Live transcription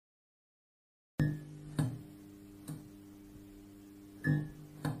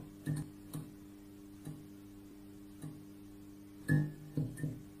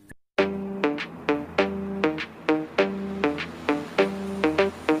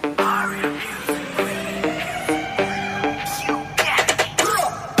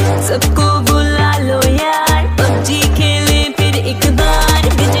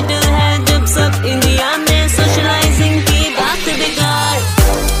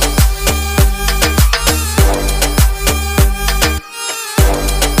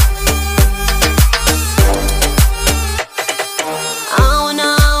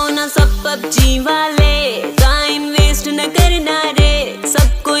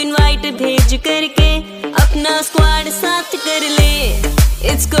भेज करके अपना स्क्वाड साथ कर ले।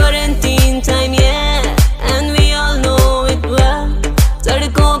 It's quarantine time, yeah, and we all know it well.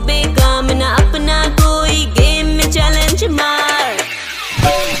 सड़कों पे काम ना अपना कोई, गेम में चैलेंज मार।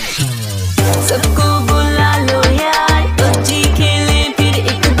 सबको बुला लो यार, पबजी खेले फिर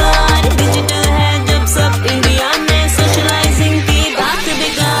एक बार। डिजिटल है जब सब इंडिया में, सोशलाइजिंग की बात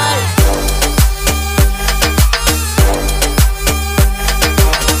बेकार।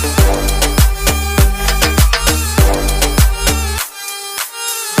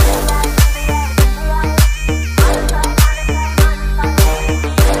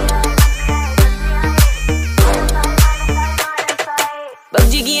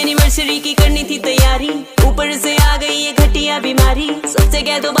 पबजी की एनिवर्सरी की करनी थी तैयारी, ऊपर से आ गई ये घटिया बीमारी। सबसे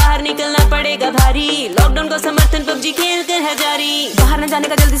कह दो बाहर निकलना पड़ेगा भारी, लॉकडाउन का समर्थन पबजी खेल कर है जारी। बाहर न जाने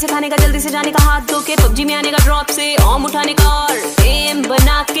का, जल्दी से खाने का, जल्दी से जाने का, हाथ धो के पबजी में आने का, ड्रॉप से ऑम उठाने का और एम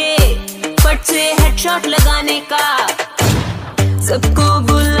बना के फट से हेडशॉट लगाने का। सबको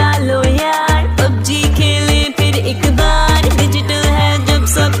बुला लो यार, पबजी खेले फिर एक बार। डिजिटल है जब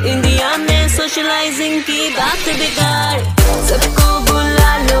सब इंडिया में, सोशलाइजिंग की बात बेकार। सबको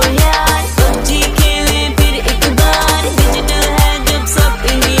बुला लो यार, पबजी खेले फिर एक बार। डिजिटल है जब सब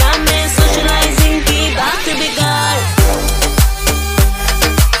इंडिया में, सोशलाइजिंग की बात बेकार।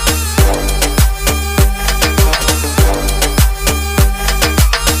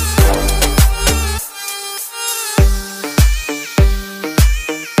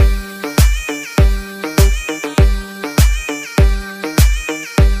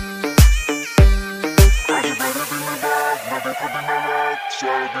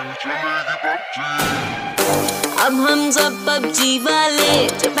 अब हम सब पबजी वाले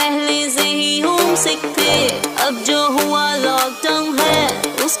जो पहले से ही होम सिक थे, अब जो हुआ लॉकडाउन है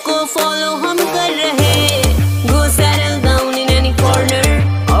उसको फॉलो हम कर रहे। गो settle down in any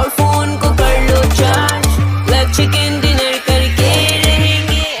corner और फोन को कर लो चार्ज, वेब चिकन डिनर करके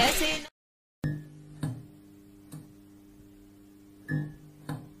रहेंगे ऐसे।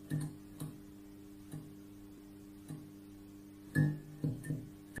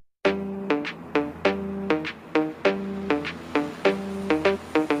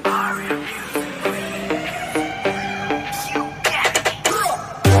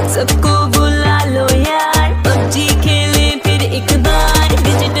 सबको बुला लो यार, पबजी खेले फिर एक बार।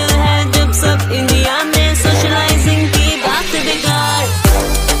 डिजिटल है जब सब इंडिया में, सोशलाइजिंग की बात बेकार।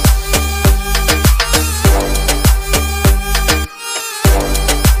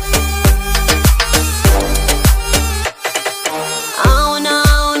 आओ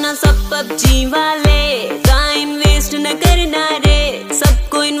ना सब पबजी वाले, टाइम वेस्ट न करना रे।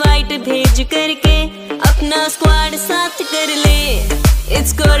 सबको इनवाइट भेज करके अपना स्क्वाड साथ कर ले।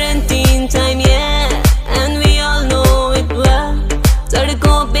 It's quarantine time, yeah, and we all know it well.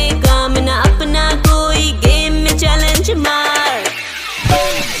 सड़कों पे काम ना अपना कोई, गेम में चैलेंज मार।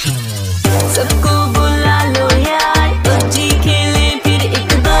 सबको बुला लो यार, पबजी खेले फिर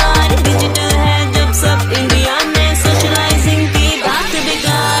एक बार। डिजिटल है जब सब इंडिया में, सोशलाइजिंग की बात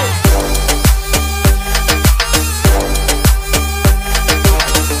बेकार।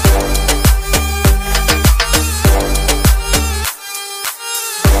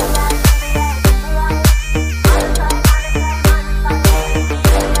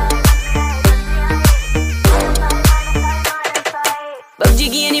 पबजी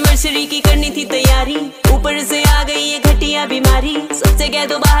की एनिवर्सरी की करनी थी तैयारी, ऊपर से आ गई ये घटिया बीमारी। सबसे कह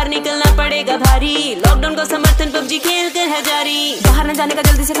दो बाहर निकलना पड़ेगा भारी, लॉकडाउन का समर्थन पबजी खेल कर है जारी। बाहर न जाने का,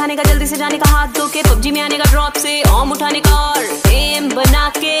 जल्दी से खाने का, जल्दी से जाने का, हाथ धो के पबजी में आने का, ड्रॉप से ऑम उठाने का और एम बना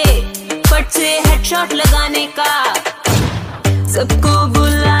के फट से हेडशॉट लगाने का। सबको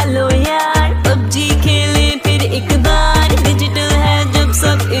बुला लो यार, पबजी खेले फिर एक बार। डिजिटल है जब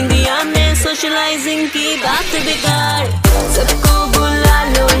सब इंडिया में, सोशलाइजिंग की बात बेकार। सबको बुला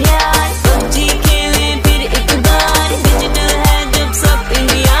लो यार, पबजी खेले फिर एक बार। डिजिटल है जब सब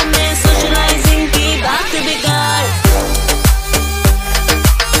इंडिया में, सोशलाइजिंग की बात बेकार।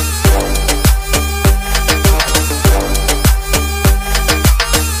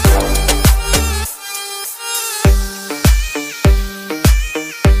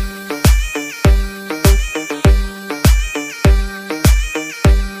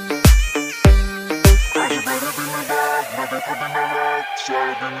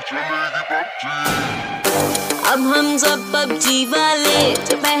 अब हम सब पबजी वाले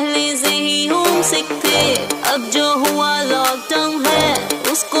जो पहले से ही होम सिक थे, अब जो हुआ लॉकडाउन है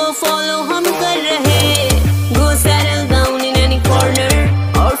उसको फॉलो हम कर रहे। गो settle down in any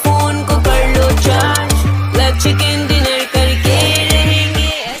corner और फोन को कर लो चार्ज, वेब चिकन डिनर करके रहेंगे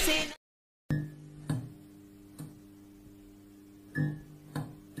ऐसे।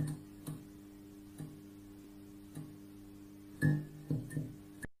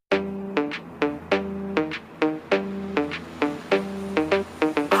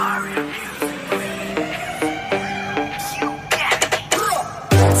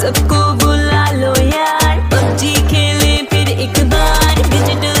 सबको बुला लो यार, पबजी खेले फिर एक बार।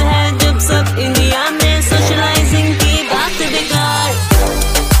 डिजिटल है जब सब इंडिया में, सोशलाइजिंग की बात बेकार।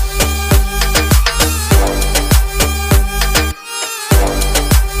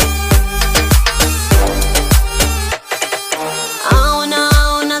 आओ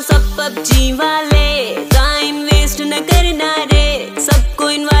ना सब पबजी वाले, टाइम वेस्ट न करना रे। सबको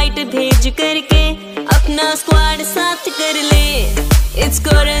इनवाइट भेज करके अपना स्क्वाड साथ कर ले। It's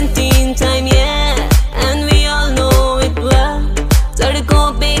quarantine time, yeah, and we all know it well. सड़कों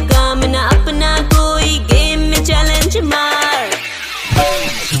पे काम ना अपना, कोई गेम में चैलेंज मार।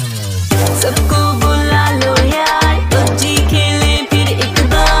 सबको बुला लो यार, पबजी खेले फिर एक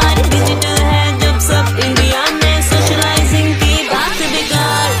बार। डिजिटल है जब सब इंडिया में, सोशलाइजिंग की बात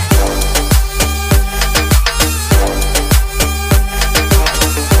बेकार।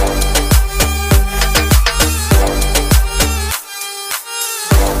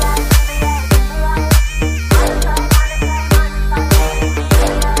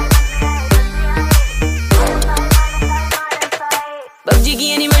 पबजी की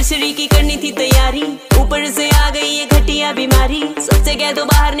एनिवर्सरी की करनी थी तैयारी, ऊपर से आ गई ये घटिया बीमारी। सबसे कह दो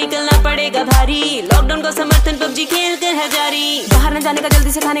बाहर निकलना पड़ेगा भारी, लॉकडाउन का समर्थन पबजी खेल कर है जारी। बाहर न जाने का,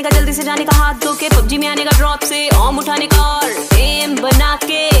 जल्दी से खाने का, जल्दी से जाने का, हाथ धो के पबजी में आने का, ड्रॉप से ऑम उठाने का और एम बना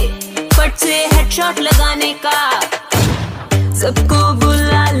के फट से हेडशॉट लगाने का। सबको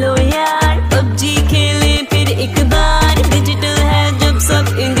बुला लो यार, पबजी खेले फिर एक बार। डिजिटल है जब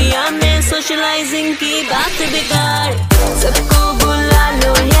सब इंडिया में, सोशलाइजिंग की बात बेकार। सबको बुला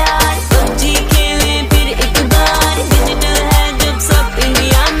लो यार, पबजी खेले फिर एक बार। डिजिटल है जब सब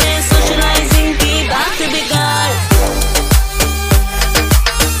इंडिया में, सोशलाइजिंग की बात बेकार।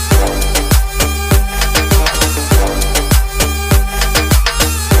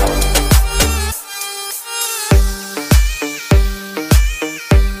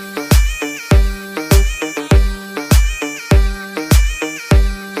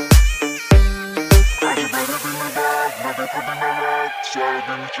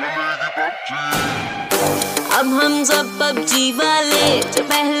 अब हम सब पबजी वाले जो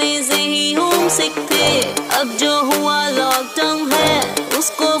पहले से ही होम सिक थे, अब जो हुआ लॉकडाउन है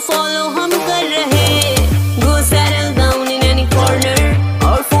उसको फॉलो हम कर रहे। गो settle down in any corner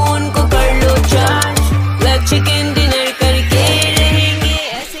और फोन को कर लो चार्ज। ब्लैक चिकन डिनर करके रहेंगे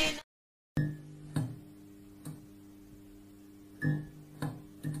ऐसे।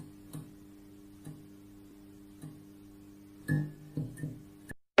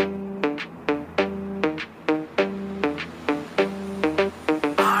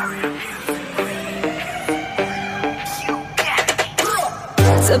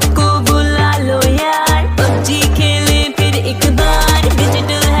 सबको बुला लो यार, पबजी खेले फिर एक बार।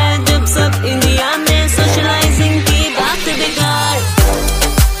 डिजिटल है जब सब इंडिया में, सोशलाइजिंग की बात बेकार।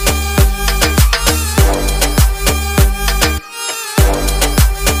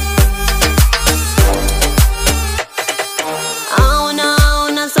 आओ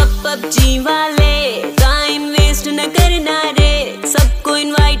ना सब पबजी वाले, टाइम वेस्ट न करना रे। सबको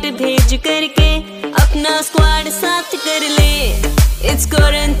इनवाइट भेज करके अपना स्क्वाड साथ कर ले। It's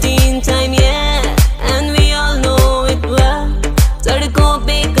quarantine time, yeah, and we all know it well. सड़कों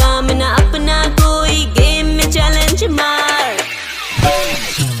पे काम ना अपना, कोई गेम में चैलेंज मार।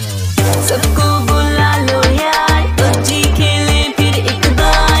 सबको बुला लो यार, पबजी खेले फिर एक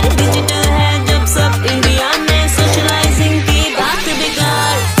बार। डिजिटल है जब सब इंडिया में, सोशलाइजिंग की बात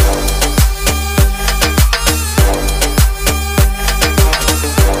बेकार।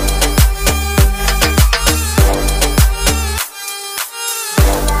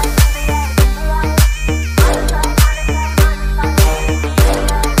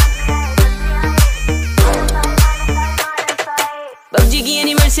 पबजी की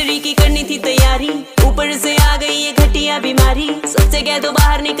एनिवर्सरी की करनी थी तैयारी, ऊपर से आ गई ये घटिया बीमारी। सबसे कह दो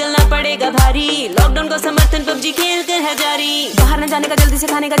बाहर निकलना पड़ेगा भारी, लॉकडाउन का समर्थन पबजी खेल कर है जारी। बाहर न जाने का, जल्दी से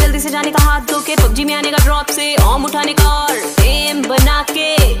खाने का, जल्दी से जाने का, हाथ धो के पबजी में आने का, ड्रॉप से ऑम उठाने का और एम बना के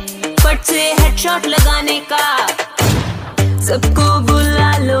फट से हेडशॉट लगाने का। सबको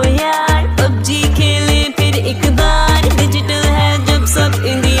बुला लो यार, पबजी खेले फिर एक बार। डिजिटल है जब सब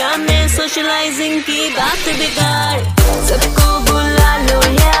इंडिया में, सोशलाइजिंग की बात बेकार। सबको बुला लो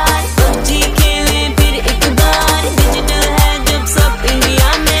यार, पबजी खेले फिर एक बार। डिजिटल है जब सब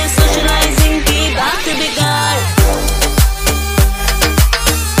इंडिया में, सोशलाइजिंग की बात बेकार।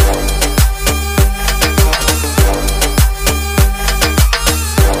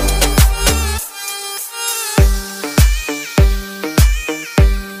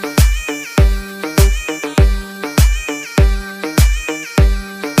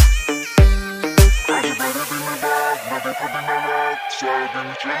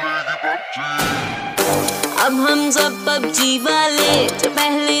 अब हम सब पबजी वाले जो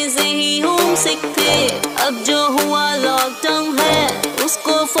पहले से ही होम सिक थे, अब जो हुआ लॉकडाउन है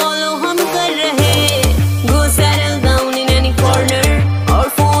उसको फॉलो हम कर रहे। गो settle down in any corner और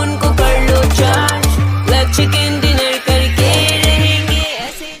फोन को कर लो चार्ज, ब्लैक चिकन डिनर करके रहेंगे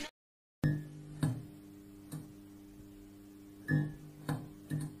ऐसे।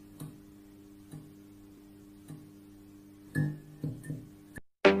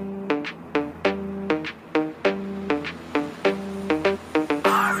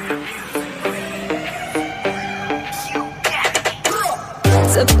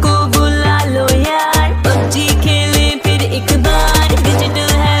 सबको बुला लो यार, पबजी खेले फिर एक बार। डिजिटल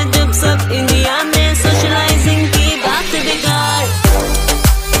है जब सब इंडिया में, सोशलाइजिंग की बात बेकार।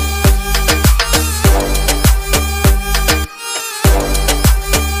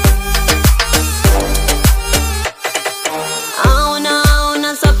 आओ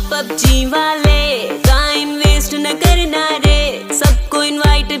ना सब पबजी वाले, टाइम वेस्ट न करना रे। सबको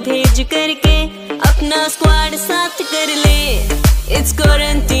इनवाइट भेज करके अपना स्क्वाड साथ कर ले। It's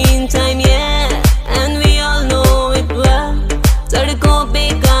quarantine time, yeah, and we all know it well. सड़कों पे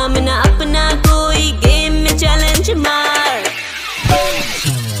काम ना अपना, कोई गेम में चैलेंज मार।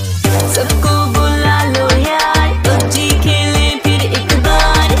 सबको बुला लो यार, पबजी खेले फिर एक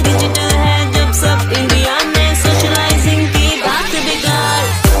बार। डिजिटल है जब सब इंडिया में, सोशलाइजिंग की बात बेकार।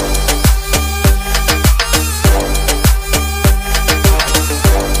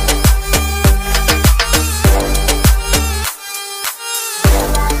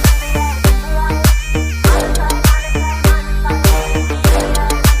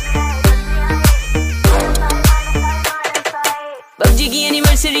 पबजी की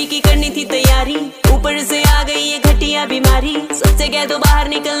एनिवर्सरी की करनी थी तैयारी, ऊपर से आ गई ये घटिया बीमारी। सबसे कह दो बाहर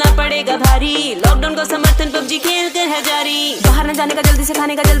निकलना पड़ेगा भारी, लॉकडाउन को समर्थन पबजी खेल कर है जारी। बाहर न जाने का, जल्दी से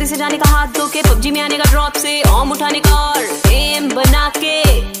खाने का, जल्दी से जाने का, हाथ धो के पबजी में आने का, ड्रॉप से ऑम उठाने का और एम बना के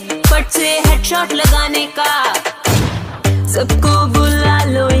फट से हेडशॉट लगाने का। सबको बुला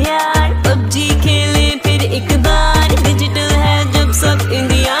लो यार, पबजी खेले फिर एक बार। डिजिटल है जब सब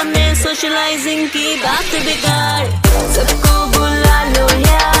इंडिया में, सोशलाइजिंग की बात बेकार। सबको बुला लो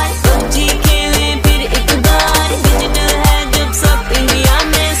यार, पबजी खेले फिर एक बार। डिजिटल है जब सब इंडिया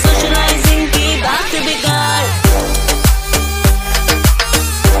में, सोशलाइजिंग की बात बेकार।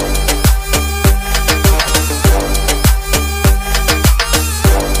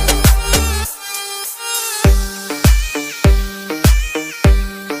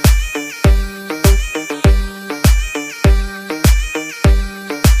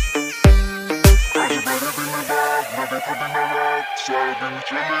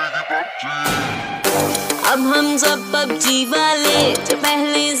 अब हम सब पबजी वाले जो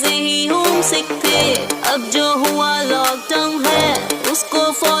पहले से ही होम सिक थे, अब जो हुआ लॉकडाउन है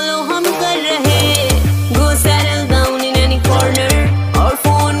उसको फॉलो हम कर रहे। गो settle down in any corner और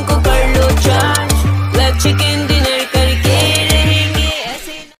फोन को कर लो चार्ज, ब्लैक चिकन डिनर करके रहेंगे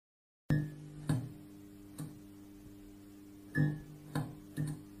ऐसे।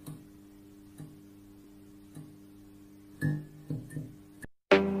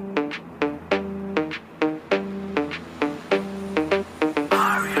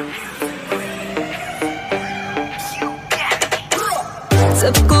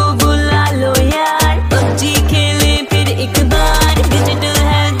 सबको बुला लो यार, पबजी खेले फिर एक बार। डिजिटल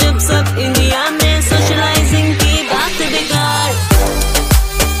है जब सब इंडिया में, सोशलाइजिंग की बात बेकार।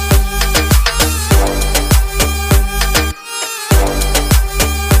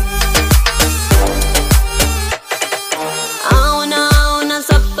 आओ ना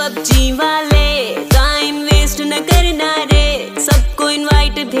सब पबजी वाले, टाइम वेस्ट न करना रे। सबको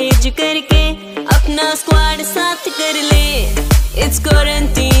इनवाइट भेज करके अपना स्क्वाड साथ कर ले। It's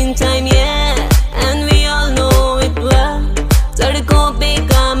quarantine time, yeah, and we all know it well. सड़कों पे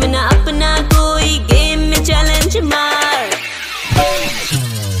काम ना अपना, कोई गेम में चैलेंज मार।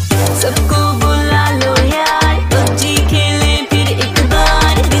 सबको बुला लो यार, पबजी खेले फिर एक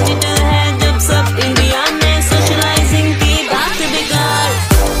बार। डिजिटल है जब सब इंडिया में, सोशलाइजिंग की बात बेकार।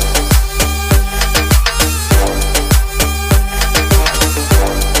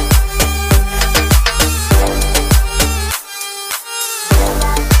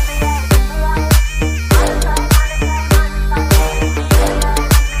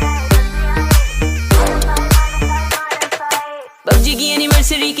 पबजी की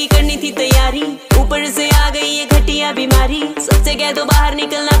एनिवर्सरी की करनी थी तैयारी, ऊपर से आ गई ये घटिया बीमारी। सबसे कह दो बाहर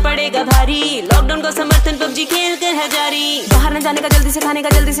निकलना पड़ेगा भारी, लॉकडाउन को समर्थन पबजी खेल कर है जारी। बाहर न जाने का, जल्दी से खाने का,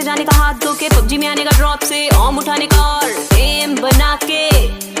 जल्दी से जाने का, हाथ धो के पबजी में आने का, ड्रॉप से ऑम उठाने का और एम बना के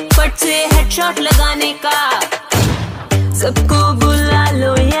फट से हेडशॉट लगाने का। सबको बुला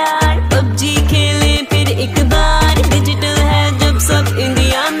लो यार, पबजी खेले फिर एक बार। डिजिटल है जब सब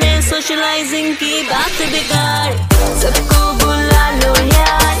इंडिया में, सोशलाइजिंग की बात बेकार। सबको बुला लो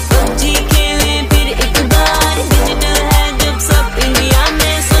यार, पबजी खेले फिर एक बार। डिजिटल है जब सब इंडिया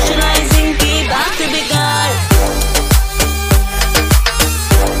में, सोशलाइजिंग की बात बेकार।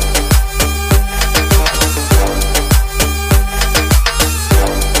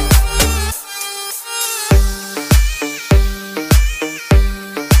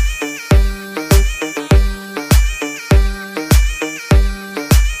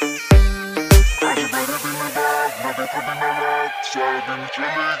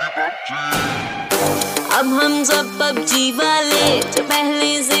 अब हम सब पबजी वाले जो पहले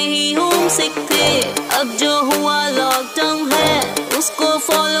से ही होम सिक थे, अब जो हुआ लॉकडाउन है उसको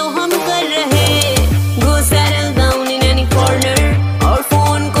फॉलो हम कर रहे। गो settle down in any corner और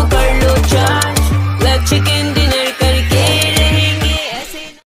फोन को कर लो चार्ज। लग चिकन डिनर करके रहेंगे ऐसे।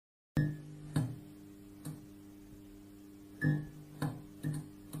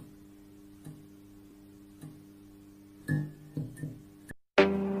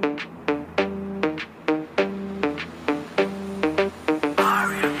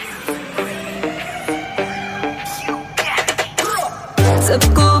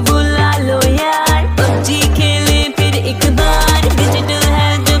 सबको बुला लो यार, पबजी खेले फिर एक बार। डिजिटल है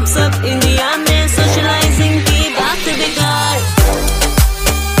जब सब इंडिया में, सोशलाइजिंग की बात बेकार।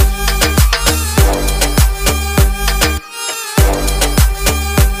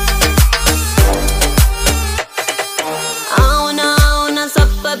 आओ ना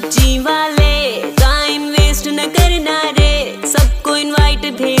सब पबजी वाले, टाइम वेस्ट न करना रे। सबको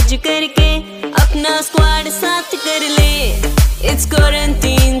इनवाइट भेज करके अपना स्क्वाड साथ कर ले। It's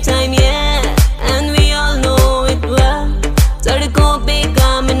quarantine time, yeah, and we all know it well. सड़कों पे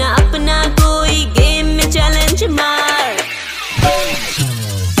काम ना अपना, कोई गेम में चैलेंज मार।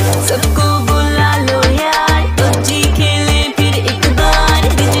 सबको बुला लो यार, पबजी खेले फिर एक बार।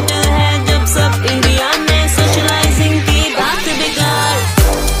 डिजिटल है जब सब इंडिया में, सोशलाइजिंग की बात बेकार।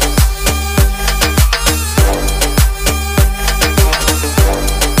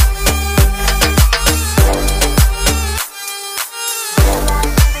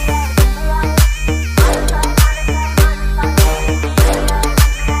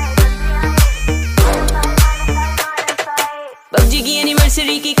 पबजी की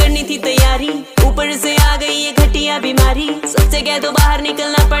एनिवर्सरी की करनी थी तैयारी, ऊपर से आ गई ये घटिया बीमारी। सबसे कह दो बाहर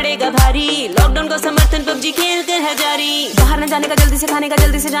निकलना पड़ेगा भारी, लॉकडाउन का समर्थन पबजी खेल कर है जारी। बाहर न जाने का, जल्दी से खाने का,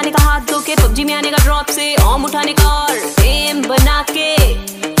 जल्दी से जाने का, हाथ धो के पबजी में आने का, ड्रॉप से ऑम उठाने का और एम बना के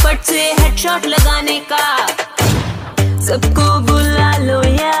फट से हेडशॉट लगाने का। सबको बुला लो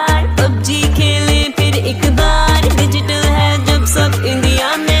यार, पबजी खेले फिर एक बार। डिजिटल है जब सब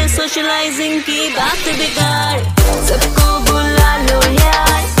इंडिया में, सोशलाइजिंग की बात बेकार। सबको बुला लो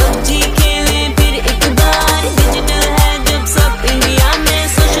यार, पबजी खेले फिर एक बार। डिजिटल है जब सब इंडिया में,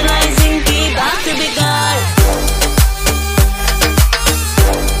 सोशलाइजिंग की बात बेकार।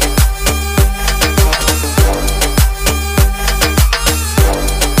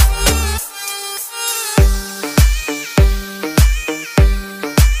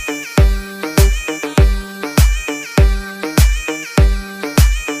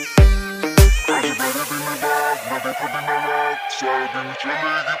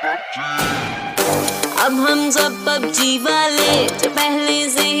 अब हम सब पबजी वाले जो पहले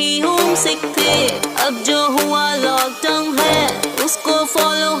से ही होम सिक थे, अब जो हुआ लॉकडाउन है उसको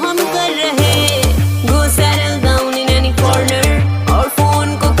फॉलो हम कर रहे। गो settle down in any corner और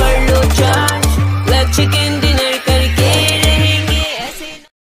फोन को कर लो चार्ज। लग चिकन डिनर करके रहेंगे ऐसे।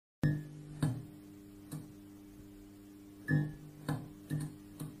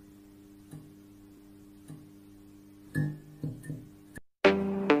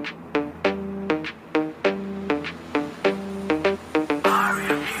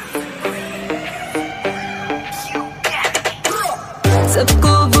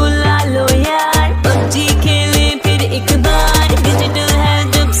 सबको बुला लो यार, पबजी खेले फिर एक बार। डिजिटल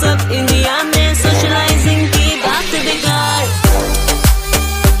है जब सब इंडिया में, सोशलाइजिंग की बात बेकार।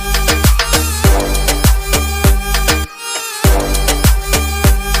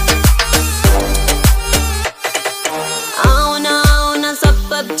 आओ ना सब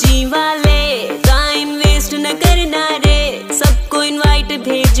पबजी वाले, टाइम वेस्ट न करना रे। सबको इनवाइट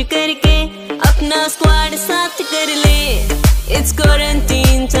भेज करके अपना स्क्वाड साथ कर ले। It's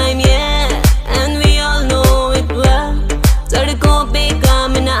quarantine time, yeah, and we all know it well. सड़कों पे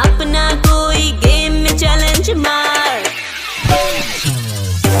काम ना अपना, कोई गेम में चैलेंज मार।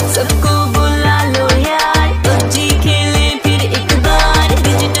 सबको बुला लो यार, पबजी खेले फिर एक बार।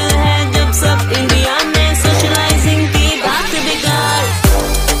 डिजिटल है जब सब इंडिया में, सोशलाइजिंग की बात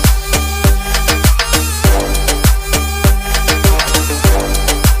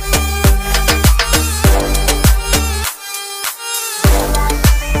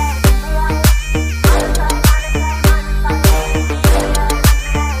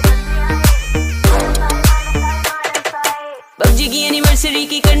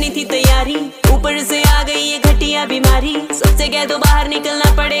तैयारी, ऊपर से आ गई ये घटिया बीमारी। सबसे कह दो बाहर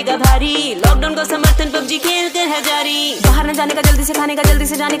निकलना पड़ेगा भारी, लॉकडाउन को समर्थन पबजी खेल कर है जारी। बाहर न जाने का, जल्दी से खाने का, जल्दी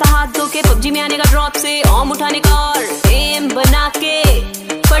से जाने का, हाथ धो के पबजी में आने का, ड्रॉप से ऑम उठाने का और एम बना के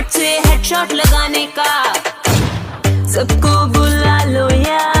फट से हेडशॉट लगाने का। सबको बुला लो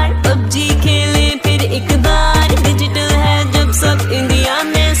यार, पबजी खेले फिर एक बार। डिजिटल है जब सब इंडिया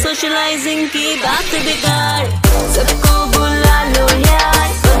में, सोशलाइजिंग की बात बेकार। सबको बुला लो यार,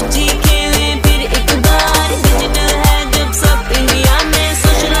 पबजी खेले फिर एक बार। डिजिटल है जब सब इंडिया में,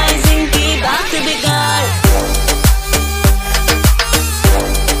 सोशलाइजिंग की बात बेकार।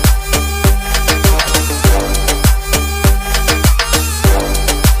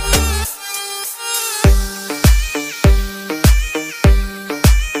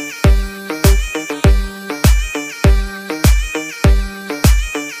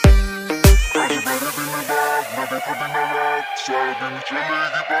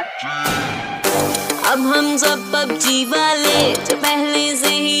 अब हम सब पबजी वाले जो पहले से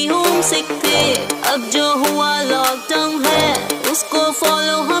ही होम सिक थे, अब जो हुआ लॉकडाउन है उसको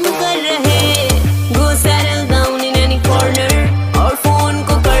फॉलो हम कर रहे। गो settle down in any corner और फोन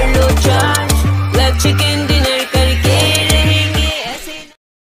को कर लो चार्ज, वेब चिकन डिनर करके रहेंगे ऐसे।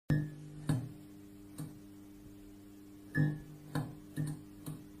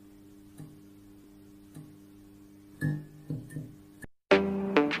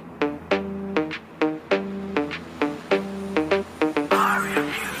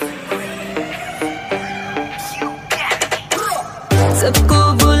 सबको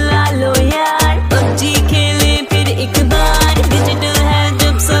बुला लो यार, पबजी खेले फिर एक बार। डिजिटल है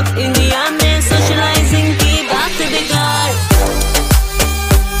जब सब इंडिया में, सोशलाइजिंग की बात बेकार।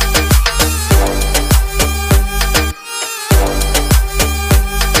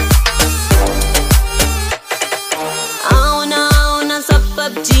 आओ ना सब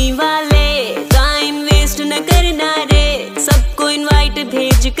पबजी वाले, टाइम वेस्ट न करना रे। सबको इनवाइट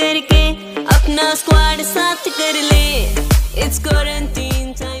भेज करके अपना स्क्वाड साथ कर ले। It's quarantine.